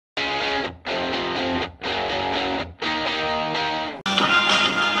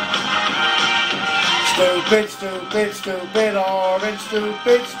Stupid, stupid, stupid orange,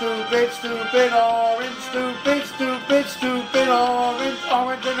 stupid, stupid, stupid orange, stupid, stupid, stupid orange,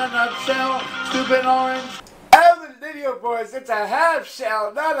 orange in a nutshell, stupid orange. Millenniumforce, it's a half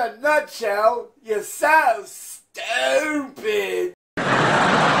shell, not a nutshell. You're so stupid.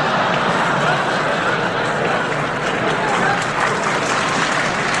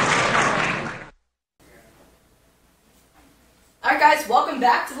 Alright guys, welcome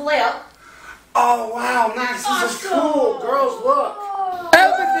back to the layout. Oh wow, Max, this is cool. Girls, look.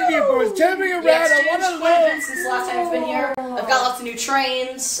 Millenniumforce, turn me around. I want to look. Since the last time I've been here, I've got lots of new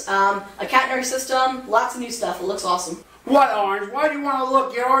trains, a catenary system, lots of new stuff. It looks awesome. What, Orange? Why do you want to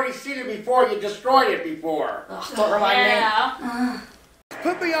look? You already seen it before. You destroyed it before. Ugh, don't remind me.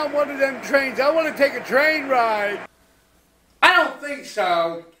 Put me on one of them trains. I want to take a train ride. I don't think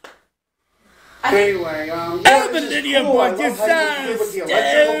so. Anyway, Millenniumforce, you sound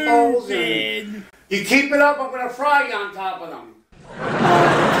stupid. You keep it up, I'm going to fry you on top of them.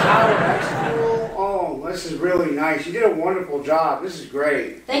 Tower, that's cool. Oh, this is really nice. You did a wonderful job. This is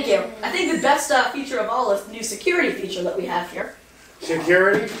great. Thank you. I think the best feature of all is the new security feature that we have here.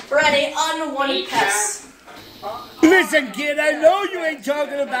 Security? For any unwanted pets. Listen, kid, I know you ain't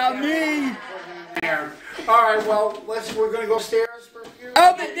talking about me. Alright, well, we're going to go upstairs for a few.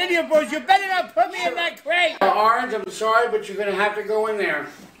 Oh, Millenniumforce, you better not put me in that crate. Orange, I'm sorry, but you're going to have to go in there.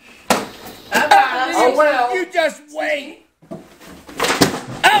 Oh, well. You just wait.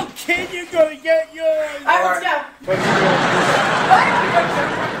 Oh, kid, you're going to get yours. Alright, let's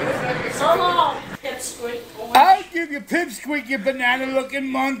go. Come on, Pipsqueak. I'll give you Pipsqueak, you banana-looking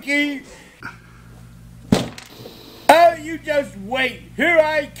monkey. Oh, you just wait. Here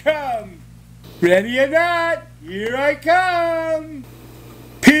I come. Ready or not, here I come.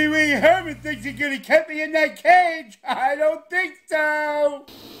 Pee-wee Herman thinks he's gonna keep me in that cage. I don't think so.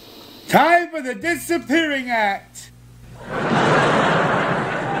 Time for the disappearing act.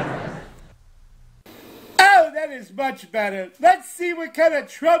 Oh, that is much better. Let's see what kind of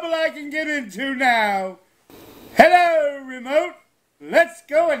trouble I can get into now. Hello, remote. Let's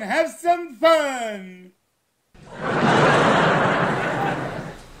go and have some fun.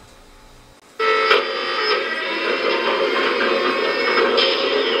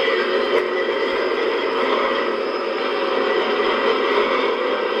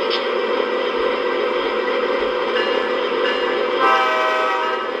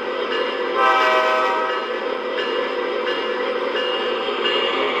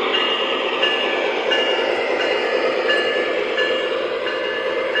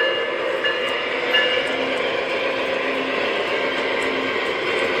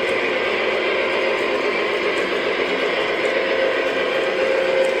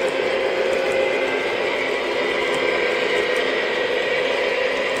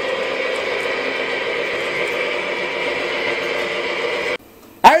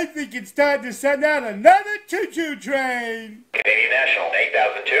 I think it's time to send out another choo-choo train. Canadian National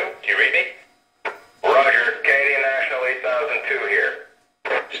 8002, do you read me? Roger, Canadian National 8002 here.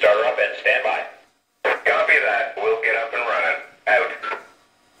 Starter up and stand by. Copy that. We'll get up and running. Out.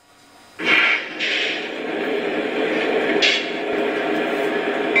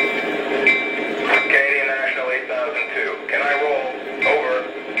 Canadian National 8002, can I roll? Over.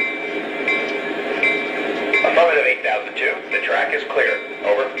 Affirmative 8002, the track is clear.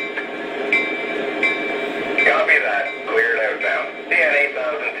 Over. Copy that. Cleared outbound. CN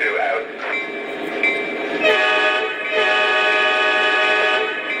 8002 out.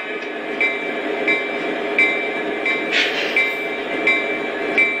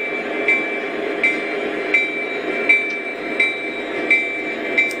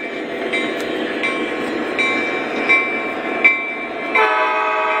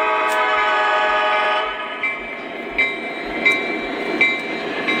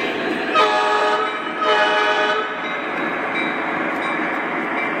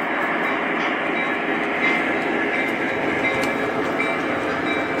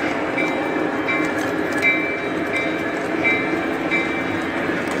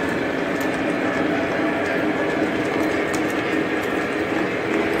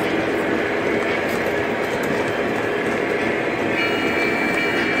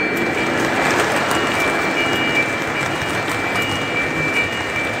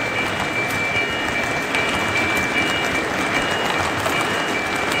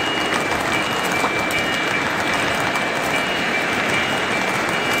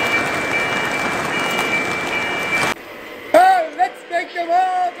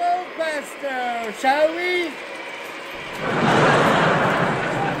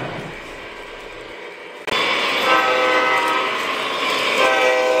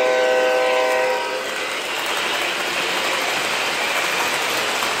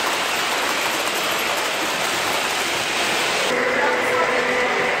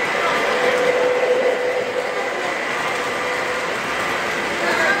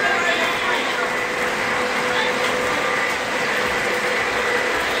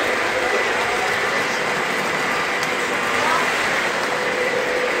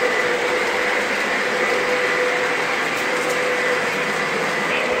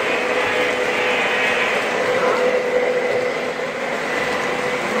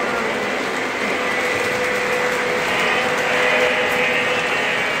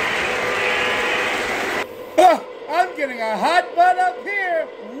 getting a hot butt up here.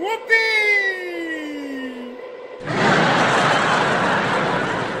 Whoopee!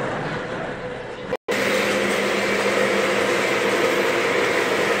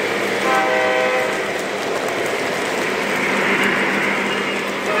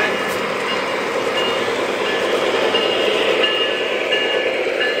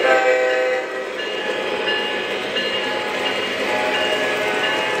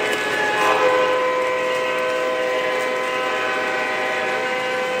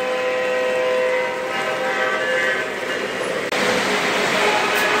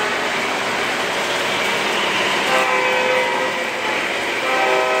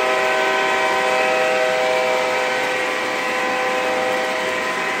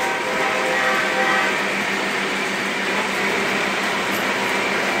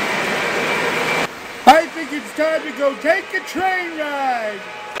 I think it's time to go take a train ride.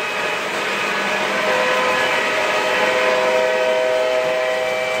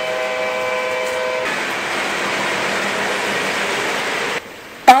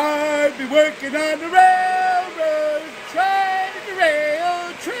 I've been working on the railroad, trying to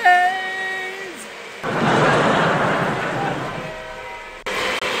rail trains.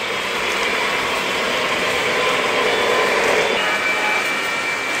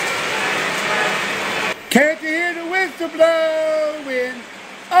 Can't you hear the whistle blowing?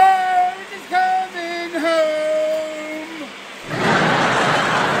 Orange is coming home.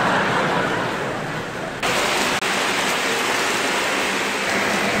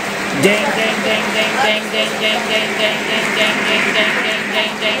 Ding ding ding ding ding ding ding ding ding ding ding ding ding ding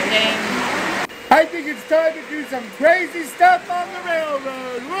ding ding ding. I think it's time to do some crazy stuff on the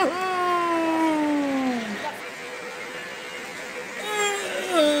railroad. Woohoo!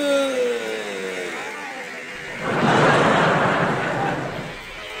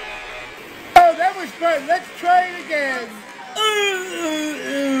 Oh, that was fun. Let's try it again.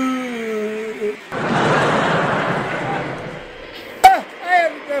 I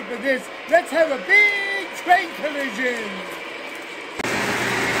have enough of this. Let's have a big train collision.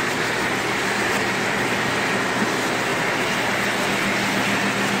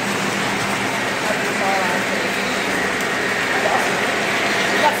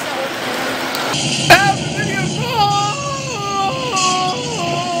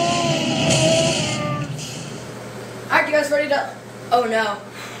 Alright, you guys ready to... Oh no.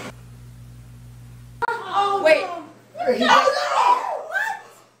 Oh, Wait. no. What?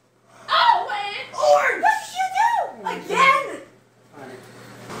 Oh, wait. Orange! What did you do? Again?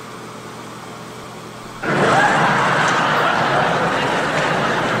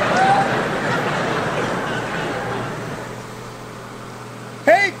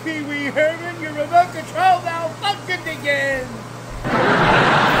 Hey, Pee Wee Herman, your remote control malfunctioned again.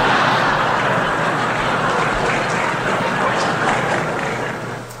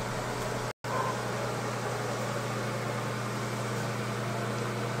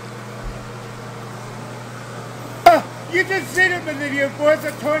 You just seen it, Millenniumforce.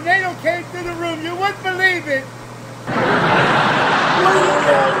 A tornado came through the room. You wouldn't believe it.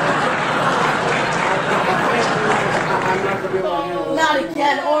 Not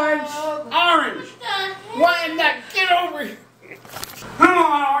again, Orange. Orange! Why in that? Get over here! Come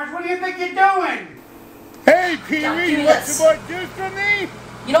on, Orange, what do you think you're doing? Hey, Pee Now Wee, do you want this. some more juice from me?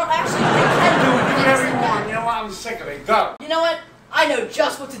 You don't actually can Do whatever you want. You know what? I'm sick of it. Go. You know what? I know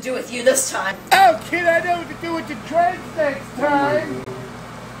just what to do with you this time. Oh, kid, I know what to do with the trains next time.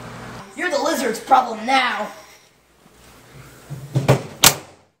 You're the lizard's problem now.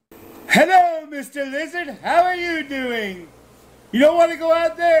 Hello, Mr. Lizard. How are you doing? You don't want to go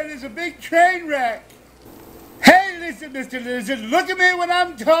out there. There's a big train wreck. Hey, listen, Mr. Lizard. Look at me when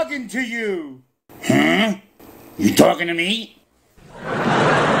I'm talking to you. Huh? You talking to me?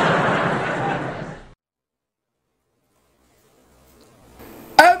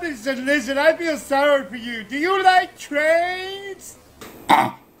 Oh, Mr. Lizard, I feel sorry for you. Do you like trains?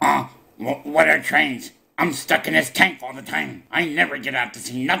 What are trains? I'm stuck in this tank all the time. I never get out to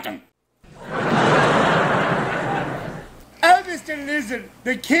see nothing. Oh, Mr. Lizard,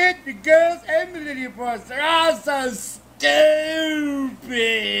 the kids, the girls, and Millenniumforce, they're all so stupid.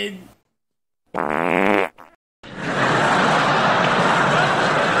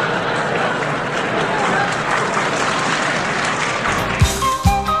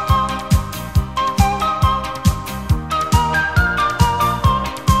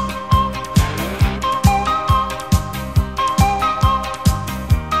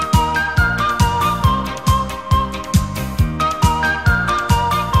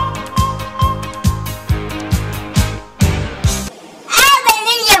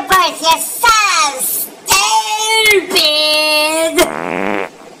 Millenniumforce, yes